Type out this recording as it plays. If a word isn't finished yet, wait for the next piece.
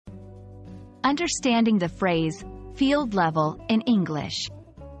Understanding the phrase, field level, in English.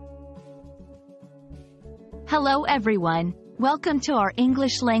 Hello everyone, welcome to our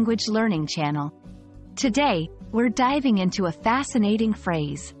English language learning channel. Today, we're diving into a fascinating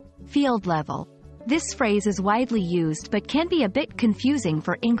phrase, field level. This phrase is widely used but can be a bit confusing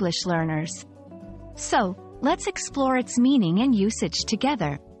for English learners. So, let's explore its meaning and usage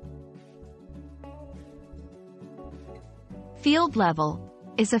together. Field level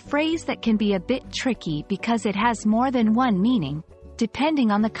is a phrase that can be a bit tricky because it has more than one meaning, depending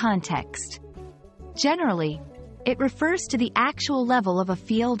on the context. Generally, it refers to the actual level of a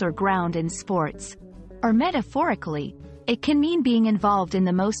field or ground in sports, or metaphorically, it can mean being involved in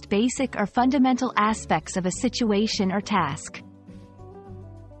the most basic or fundamental aspects of a situation or task.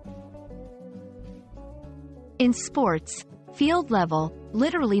 In sports, field level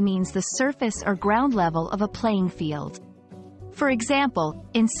literally means the surface or ground level of a playing field. For example,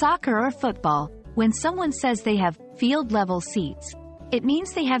 in soccer or football, when someone says they have field-level seats, it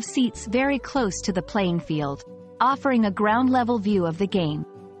means they have seats very close to the playing field, offering a ground-level view of the game.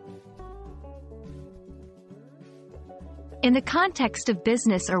 In the context of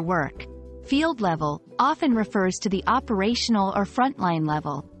business or work, field level often refers to the operational or frontline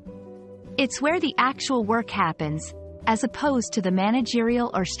level. It's where the actual work happens, as opposed to the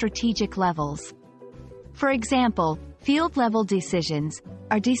managerial or strategic levels. For example, field-level decisions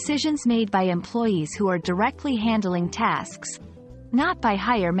are decisions made by employees who are directly handling tasks, not by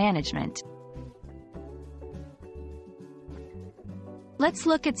higher management. Let's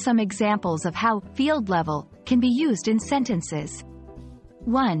look at some examples of how field level can be used in sentences.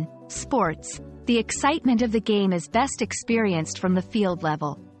 1. Sports. The excitement of the game is best experienced from the field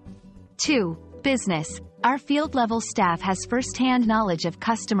level. 2. Business. Our field-level staff has first-hand knowledge of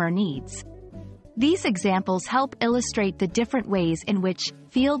customer needs. These examples help illustrate the different ways in which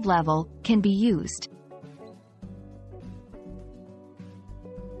field level can be used.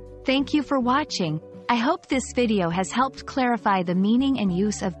 Thank you for watching. I hope this video has helped clarify the meaning and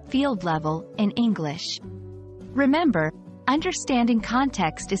use of field level in English. Remember, understanding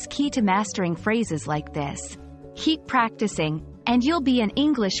context is key to mastering phrases like this. Keep practicing, and you'll be an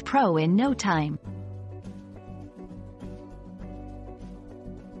English pro in no time.